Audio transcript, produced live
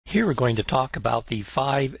Here we're going to talk about the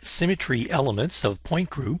 5 symmetry elements of point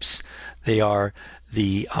groups. They are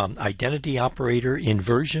the identity operator,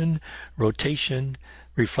 inversion, rotation,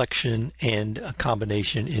 reflection, and a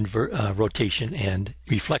combination rotation and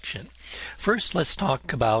reflection. First, let's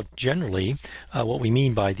talk about generally what we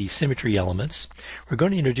mean by the symmetry elements. We're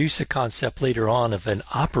going to introduce a concept later on of an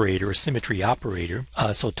operator, a symmetry operator.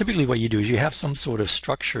 So typically what you do is you have some sort of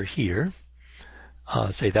structure here.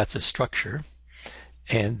 Say that's a structure.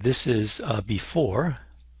 And this is before,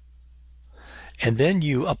 and then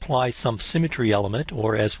you apply some symmetry element,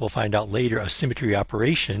 or as we'll find out later, a symmetry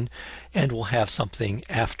operation, and we'll have something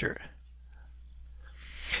after.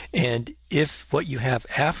 And if what you have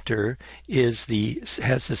after has the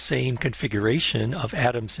same configuration of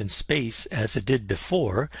atoms in space as it did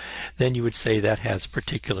before, then you would say that has a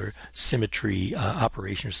particular symmetry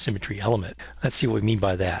operation or symmetry element. Let's see what we mean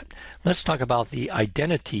by that. Let's talk about the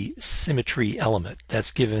identity symmetry element.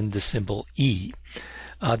 That's given the symbol E.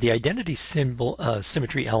 The identity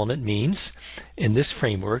symmetry element means, in this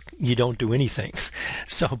framework, you don't do anything.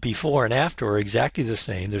 So before and after are exactly the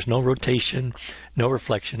same. There's no rotation, no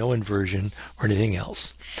reflection, no inversion, or anything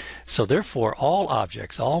else. So therefore, all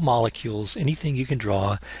objects, all molecules, anything you can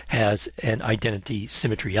draw has an identity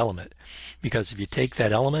symmetry element. Because if you take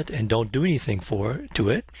that element and don't do anything to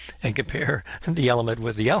it, and compare the element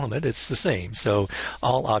with the element, it's the same. So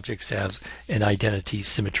all objects have an identity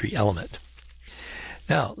symmetry element.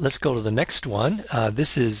 Now, let's go to the next one.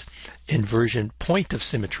 This is inversion point of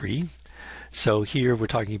symmetry. So here we're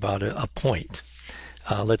talking about a point.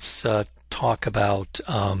 Let's talk about,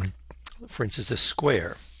 for instance, a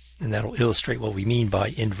square. And that'll illustrate what we mean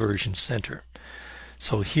by inversion center.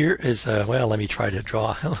 So here is well, let me try to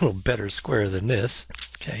draw a little better square than this.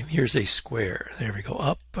 Okay, here's a square. There we go,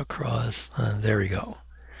 up, across, there we go.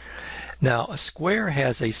 Now, a square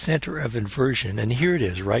has a center of inversion, and here it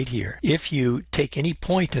is, right here. If you take any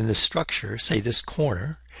point in this structure, say this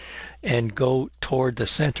corner, and go toward the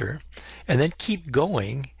center, and then keep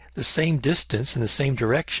going the same distance in the same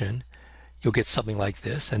direction, you'll get something like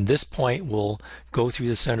this. And this point will go through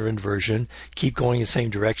the center of inversion, keep going the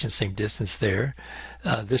same direction, same distance there.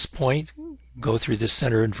 This point, go through this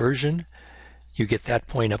center of inversion, you get that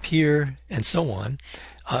point up here, and so on.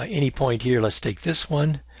 Any point here, let's take this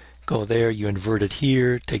one. Go there, you invert it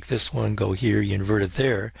here, take this one, go here, you invert it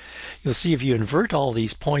there. You'll see if you invert all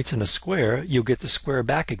these points in a square, you'll get the square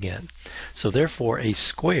back again. So therefore, a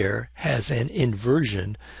square has an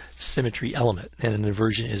inversion symmetry element, and an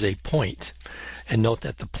inversion is a point. And note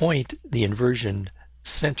that the point, the inversion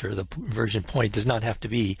center, the inversion point, does not have to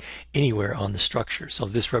be anywhere on the structure. So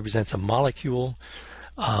if this represents a molecule,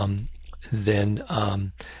 then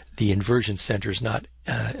the inversion center is not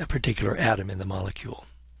a particular atom in the molecule.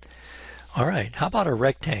 All right, how about a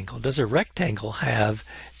rectangle? Does a rectangle have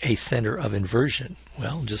a center of inversion?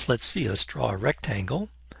 Well, just let's see. Let's draw a rectangle.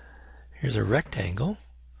 Here's a rectangle.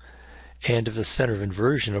 And if the center of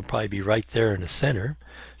inversion will probably be right there in the center.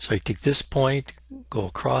 So you take this point, go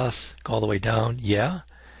across, go all the way down, yeah.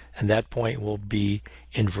 And that point will be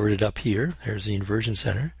inverted up here. There's the inversion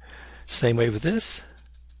center. Same way with this.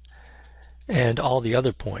 And all the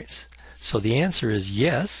other points. So the answer is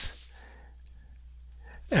yes.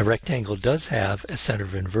 A rectangle does have a center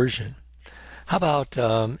of inversion. How about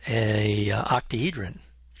a octahedron?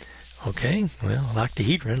 Okay, well, an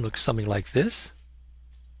octahedron looks something like this.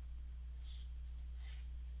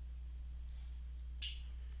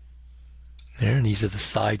 There, and these are the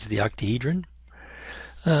sides of the octahedron.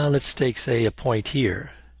 Let's take, say, a point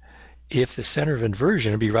here. If the center of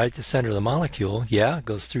inversion would be right at the center of the molecule, yeah, it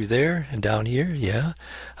goes through there and down here, yeah.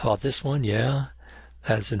 How about this one? Yeah.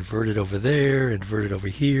 That's inverted over there, inverted over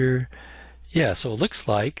here. Yeah, so it looks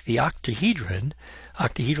like the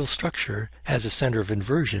octahedral structure has a center of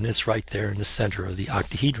inversion. It's right there in the center of the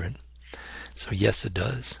octahedron. So yes, it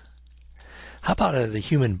does. How about the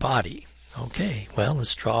human body? Okay, well,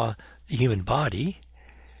 let's draw the human body.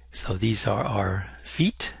 So these are our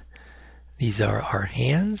feet. These are our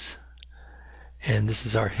hands. And this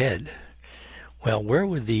is our head. Well, where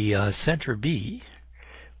would the center be?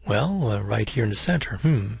 Well, right here in the center.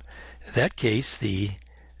 In that case, the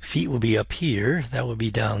feet will be up here. That would be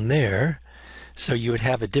down there. So you would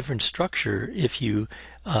have a different structure if you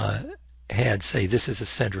had, say, this is a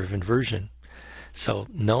center of inversion. So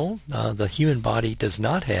no, the human body does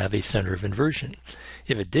not have a center of inversion.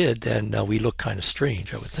 If it did, then we look kind of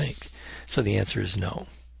strange, I would think. So the answer is no.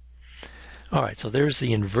 All right, so there's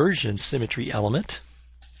the inversion symmetry element.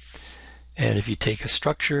 And if you take a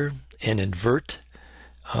structure and invert,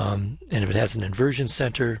 and if it has an inversion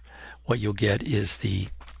center, what you'll get is the,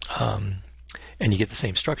 and you get the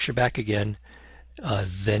same structure back again,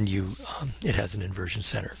 then it has an inversion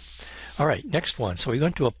center. All right, next one. So we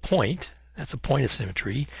went to a point. That's a point of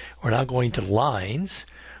symmetry. We're now going to lines,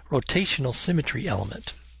 rotational symmetry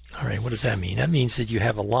element. All right, what does that mean? That means that you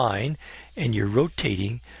have a line and you're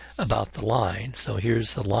rotating about the line. So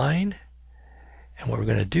here's the line, and what we're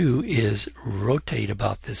going to do is rotate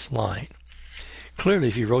about this line. Clearly,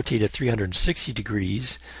 if you rotate at 360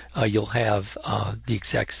 degrees, you'll have the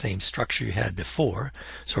exact same structure you had before.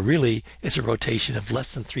 So really, it's a rotation of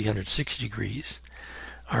less than 360 degrees.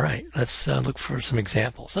 All right, let's look for some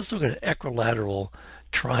examples. Let's look at an equilateral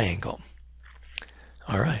triangle.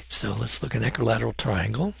 All right, so let's look at an equilateral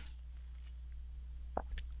triangle.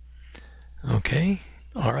 Okay,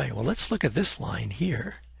 all right, well, let's look at this line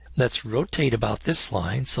here. Let's rotate about this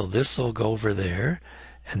line, so this will go over there,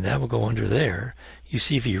 and that will go under there. You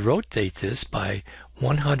see, if you rotate this by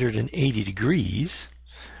 180 degrees,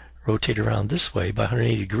 rotate around this way by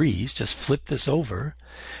 180 degrees, just flip this over,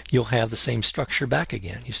 you'll have the same structure back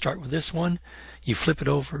again. You start with this one, you flip it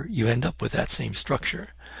over, you end up with that same structure.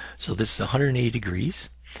 So this is 180 degrees,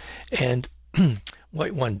 and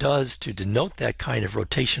what one does to denote that kind of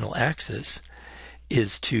rotational axis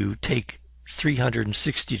is to take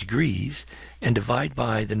 360 degrees and divide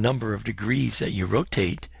by the number of degrees that you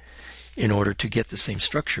rotate in order to get the same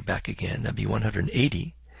structure back again. That'd be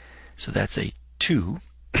 180. So that's a 2.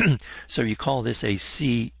 So you call this a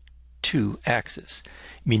C2 axis,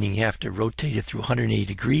 meaning you have to rotate it through 180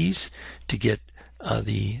 degrees to get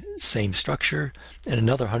the same structure, and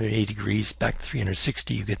another 180 degrees back to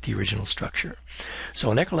 360, you get the original structure.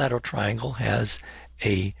 So an equilateral triangle has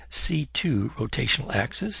a C2 rotational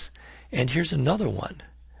axis, and here's another one.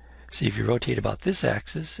 See, if you rotate about this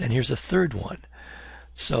axis, and here's a third one.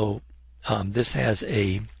 So this has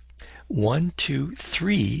a 1, 2,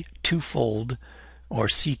 3 twofold or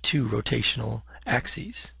C2 rotational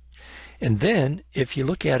axes. And then if you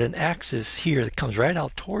look at an axis here that comes right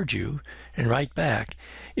out towards you and right back,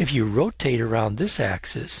 if you rotate around this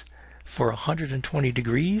axis for 120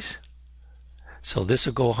 degrees, so this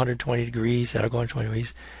will go 120 degrees, that'll go 120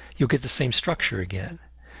 degrees, you'll get the same structure again.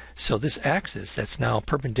 So this axis that's now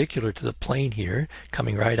perpendicular to the plane here,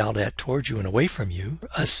 coming right out at towards you and away from you,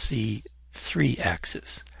 a C3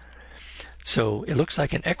 axis. So it looks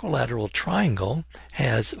like an equilateral triangle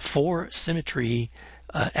has 4 symmetry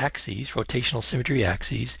axes, rotational symmetry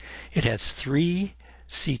axes. It has 3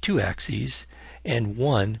 C2 axes and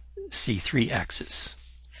 1 C3 axis.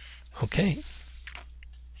 Okay.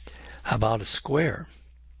 How about a square?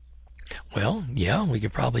 Well, yeah, we can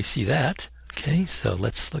probably see that. Okay, so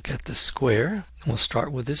let's look at the square. We'll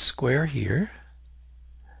start with this square here.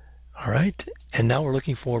 All right, and now we're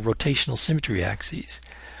looking for rotational symmetry axes.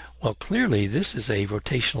 Well, clearly this is a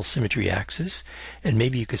rotational symmetry axis, and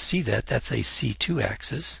maybe you could see that that's a C2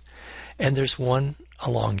 axis. And there's one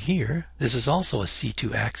along here. This is also a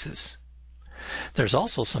C2 axis. There's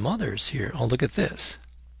also some others here. Oh, look at this.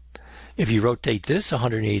 If you rotate this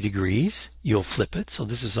 180 degrees, you'll flip it. So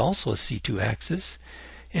this is also a C2 axis.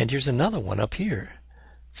 And here's another one up here,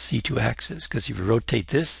 C2 axis, because if you rotate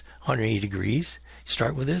this 180 degrees, you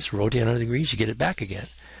start with this, rotate 100 degrees, you get it back again.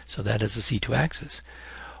 So that is a C2 axis.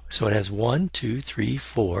 So it has 1, 2, 3,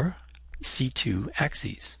 4 C2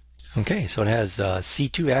 axes. Okay, so it has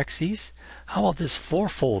C2 axes. How about this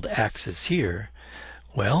fourfold axis here?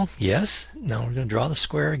 Well, yes. Now we're going to draw the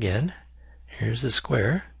square again. Here's the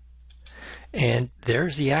square. And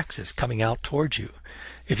there's the axis coming out towards you.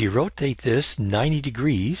 If you rotate this 90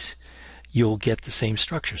 degrees, you'll get the same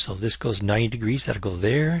structure. So if this goes 90 degrees, that'll go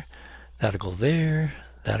there, that'll go there,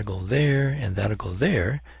 that'll go there, and that'll go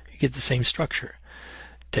there. You get the same structure.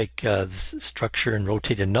 Take this structure and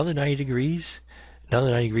rotate another 90 degrees,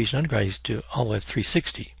 another 90 degrees, another 90 degrees to all the way up to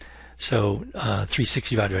 360. So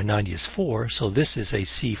 360 divided by 90 is 4. So this is a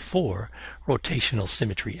C4 rotational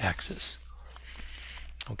symmetry axis.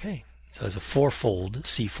 Okay. So it's a fourfold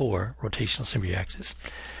C4 rotational symmetry axis.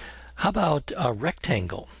 How about a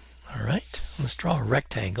rectangle? All right, let's draw a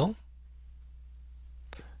rectangle.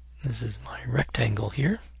 This is my rectangle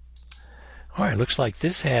here. All right, looks like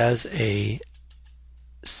this has a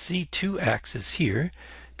C2 axis here,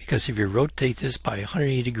 because if you rotate this by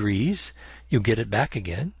 180 degrees, you'll get it back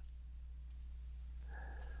again.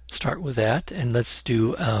 Start with that, and let's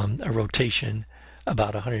do a rotation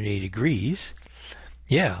about 180 degrees.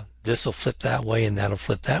 Yeah, this will flip that way and that'll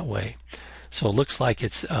flip that way. So it looks like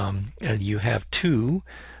it's you have twofold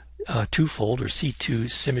or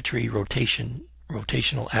C2 symmetry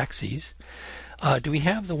rotational axes. Do we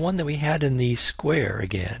have the one that we had in the square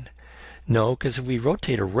again? No, because if we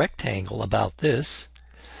rotate a rectangle about this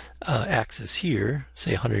axis here,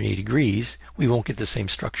 say 180 degrees, we won't get the same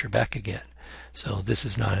structure back again. So this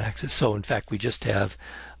is not an axis. So in fact, we just have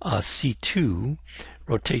C2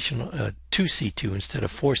 rotational, 2C2 instead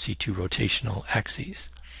of 4C2 rotational axes.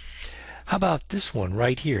 How about this one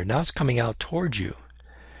right here? Now it's coming out towards you.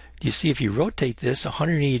 You see, if you rotate this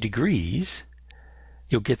 180 degrees,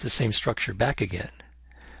 you'll get the same structure back again.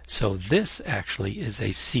 So this actually is a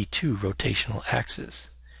C2 rotational axis.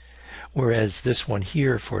 Whereas this one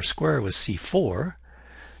here for a square was C4,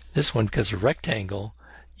 this one, because of rectangle,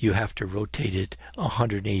 you have to rotate it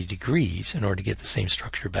 180 degrees in order to get the same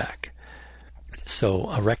structure back. So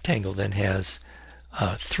a rectangle then has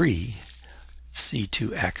 3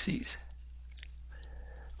 C2 axes.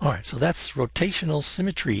 Alright, so that's rotational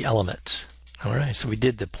symmetry element. Alright, so we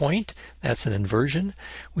did the point, that's an inversion.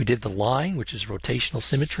 We did the line, which is rotational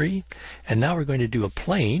symmetry. And now we're going to do a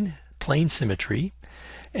plane symmetry.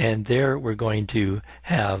 And there we're going to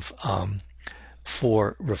have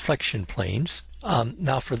 4 reflection planes.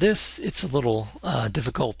 Now for this, it's a little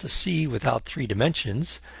difficult to see without 3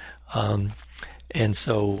 dimensions. And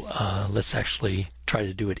so let's actually try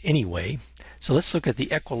to do it anyway. So let's look at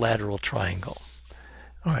the equilateral triangle.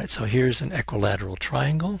 All right, so here's an equilateral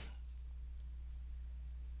triangle.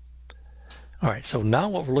 All right, so now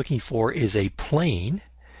what we're looking for is a plane,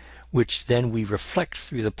 which then we reflect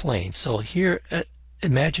through the plane. So here,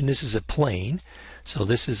 imagine this is a plane. So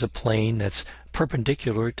this is a plane that's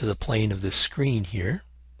perpendicular to the plane of this screen here.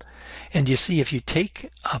 And you see, if you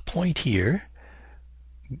take a point here,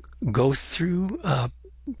 go through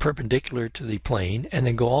perpendicular to the plane, and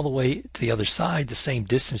then go all the way to the other side, the same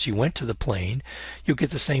distance you went to the plane, you'll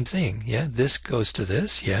get the same thing. Yeah, this goes to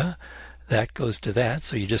this, yeah, that goes to that.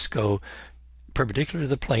 So you just go perpendicular to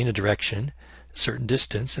the plane a direction, a certain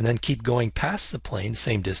distance, and then keep going past the plane,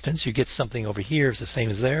 same distance. You get something over here, it's the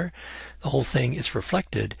same as there. The whole thing is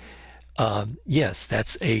reflected. Yes,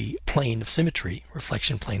 that's a plane of symmetry,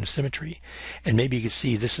 reflection plane of symmetry. And maybe you can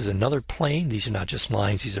see this is another plane. These are not just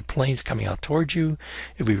lines, these are planes coming out towards you.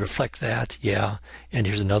 If we reflect that, yeah, and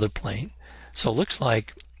here's another plane. So it looks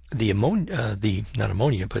like the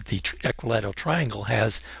equilateral triangle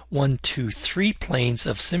has 1, 2, 3 planes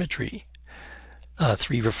of symmetry.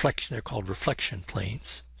 3 reflection, they're called reflection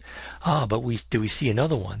planes. But do we see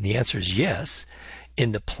another one? The answer is yes.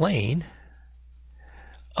 In the plane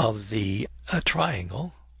of the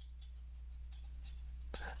triangle,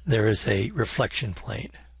 there is a reflection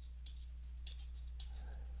plane.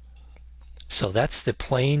 So that's the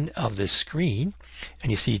plane of this screen,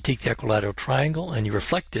 and you see you take the equilateral triangle and you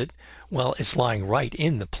reflect it. Well, it's lying right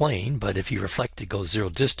in the plane, but if you reflect it, goes 0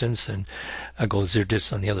 distance and goes 0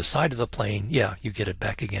 distance on the other side of the plane, yeah, you get it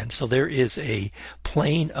back again. So there is a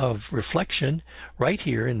plane of reflection right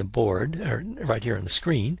here in the board, or right here on the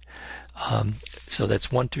screen. So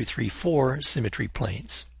that's 1, 2, 3, 4 symmetry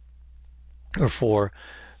planes, or 4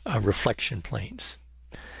 reflection planes.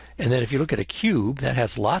 And then if you look at a cube, that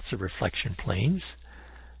has lots of reflection planes.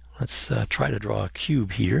 Let's try to draw a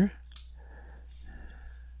cube here.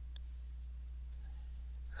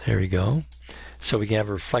 There we go. So we can have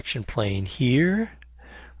a reflection plane here,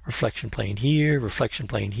 reflection plane here, reflection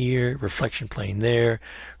plane here, reflection plane there,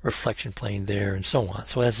 reflection plane there, and so on.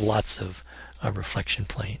 So it has lots of reflection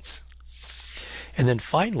planes. And then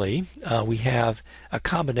finally, we have a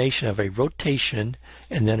combination of a rotation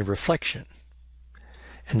and then a reflection.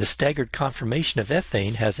 And the staggered conformation of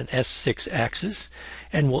ethane has an S6 axis,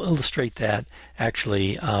 and we'll illustrate that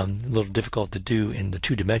actually a little difficult to do in the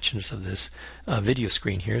 2 dimensions of this video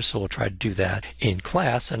screen here, so we'll try to do that in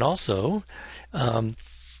class. And also,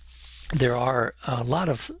 there are a lot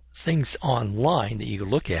of things online that you can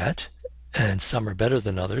look at, and some are better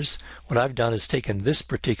than others. What I've done is taken this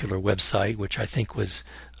particular website, which I think was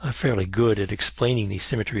fairly good at explaining these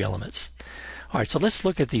symmetry elements. All right, so let's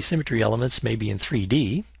look at the symmetry elements maybe in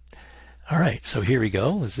 3D. All right, so here we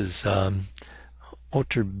go. This is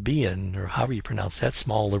Otterbein, or however you pronounce that,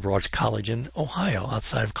 small liberal arts college in Ohio,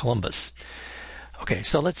 outside of Columbus. Okay,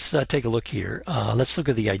 so let's take a look here. Let's look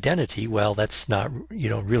at the identity. Well, that's not, you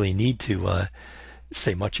don't really need to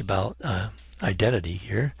say much about identity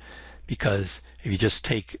here, because if you just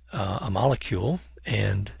take a molecule,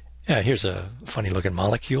 and yeah, here's a funny looking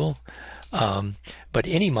molecule. But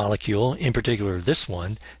any molecule, in particular this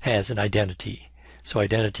one, has an identity. So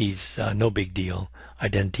identity's no big deal.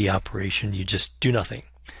 Identity operation, you just do nothing.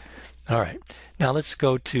 All right, now let's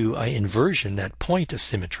go to inversion, that point of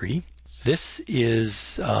symmetry. This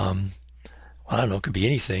is, well, I don't know, it could be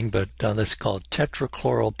anything, but let's call it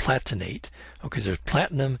tetrachloroplatinate. Okay, so there's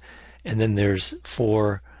platinum, and then there's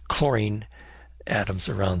 4 chlorine atoms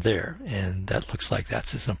around there, and that looks like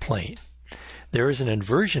that's in a plane. There is an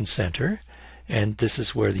inversion center, and this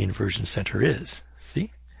is where the inversion center is.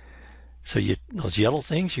 See? So those yellow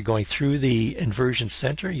things, you're going through the inversion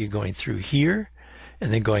center, you're going through here,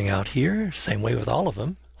 and then going out here. Same way with all of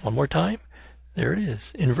them. One more time. There it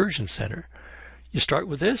is, inversion center. You start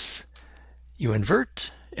with this, you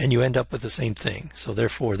invert, and you end up with the same thing. So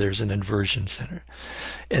therefore, there's an inversion center.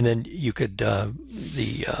 And then you could,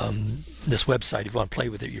 this website, if you want to play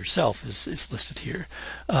with it yourself, is listed here.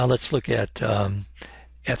 Let's look at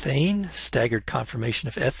ethane, staggered conformation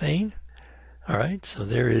of ethane. All right, so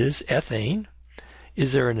there it is, ethane.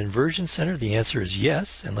 Is there an inversion center? The answer is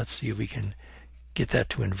yes, and let's see if we can get that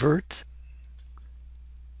to invert.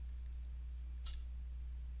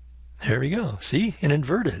 There we go. See, and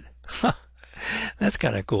inverted. That's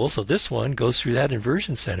kind of cool. So this one goes through that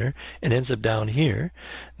inversion center and ends up down here.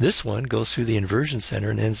 This one goes through the inversion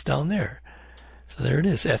center and ends down there. So there it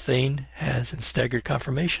is. Ethane has, in staggered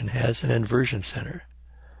conformation, has an inversion center.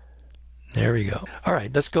 There we go. All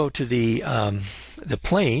right, let's go to the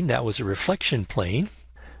plane. That was a reflection plane.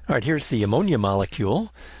 All right, here's the ammonia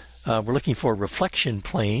molecule. We're looking for reflection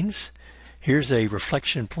planes. Here's a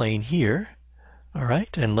reflection plane here. All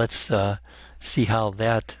right, and let's see how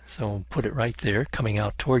that, so we'll put it right there, coming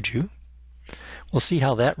out towards you. We'll see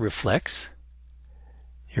how that reflects.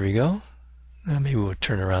 Here we go. Maybe we'll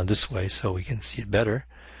turn around this way so we can see it better.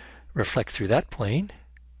 Reflect through that plane.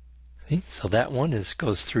 See? So that one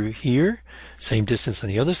goes through here, same distance on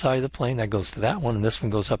the other side of the plane. That goes to that one, and this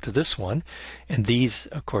one goes up to this one. And these,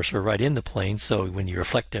 of course, are right in the plane, so when you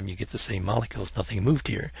reflect them, you get the same molecules. Nothing moved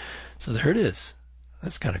here. So there it is.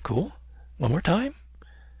 That's kind of cool. One more time.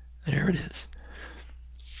 There it is.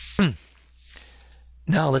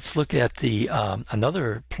 Now let's look at the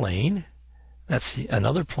another plane. That's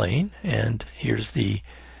another plane, and here's the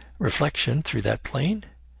reflection through that plane.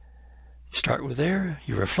 You start with there,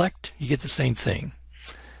 you reflect, you get the same thing.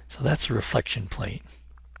 So that's a reflection plane.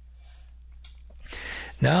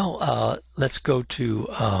 Now let's go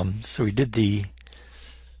to, so we did the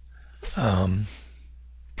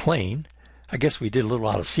plane. I guess we did a little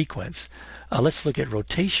out of sequence. Let's look at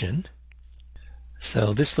rotation.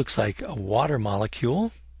 So this looks like a water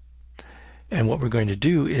molecule. And what we're going to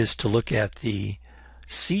do is to look at the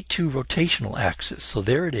C2 rotational axis. So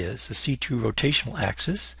there it is, the C2 rotational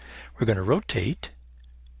axis. We're going to rotate.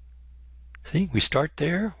 See, we start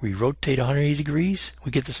there, we rotate 180 degrees,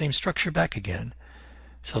 we get the same structure back again.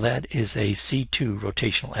 So that is a C2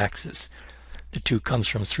 rotational axis. The 2 comes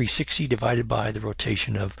from 360 divided by the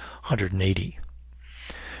rotation of 180.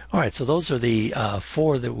 All right, so those are the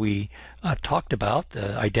 4 that we talked about.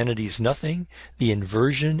 The identity is nothing. The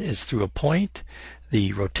inversion is through a point.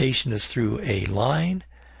 The rotation is through a line.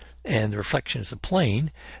 And the reflection is a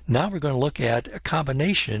plane. Now we're going to look at a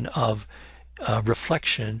combination of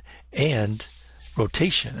reflection and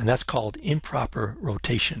rotation, and that's called improper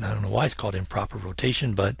rotation. I don't know why it's called improper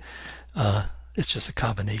rotation, but it's just a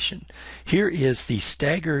combination. Here is the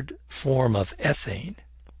staggered form of ethane.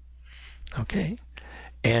 Okay.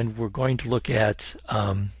 And we're going to look at,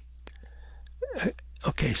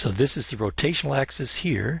 okay, so this is the rotational axis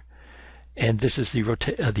here, and this is the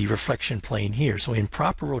reflection plane here. So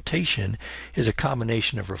improper rotation is a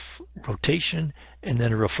combination of rotation and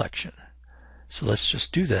then a reflection. So let's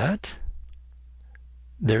just do that.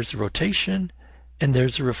 There's the rotation, and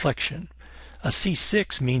there's the reflection. A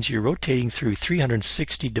C6 means you're rotating through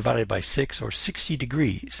 360 divided by 6, or 60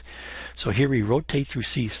 degrees. So here we rotate through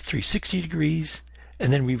 360 degrees,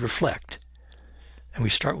 and then we reflect. And we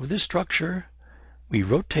start with this structure, we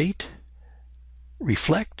rotate,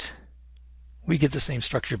 reflect, we get the same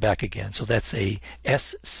structure back again. So that's a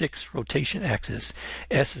S6 rotation axis.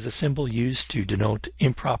 S is a symbol used to denote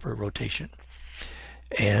improper rotation.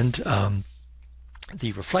 And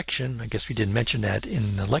the reflection, I guess we didn't mention that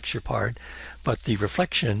in the lecture part, but the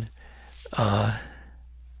reflection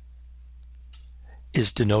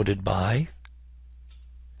is denoted by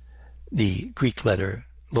the Greek letter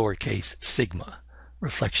lowercase sigma,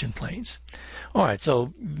 reflection planes. All right,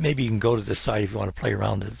 so maybe you can go to the site if you want to play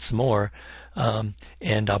around with it some more,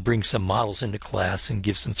 and I'll bring some models into class and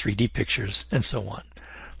give some 3D pictures and so on.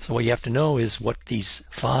 So what you have to know is what these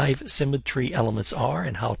 5 symmetry elements are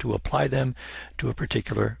and how to apply them to a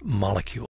particular molecule.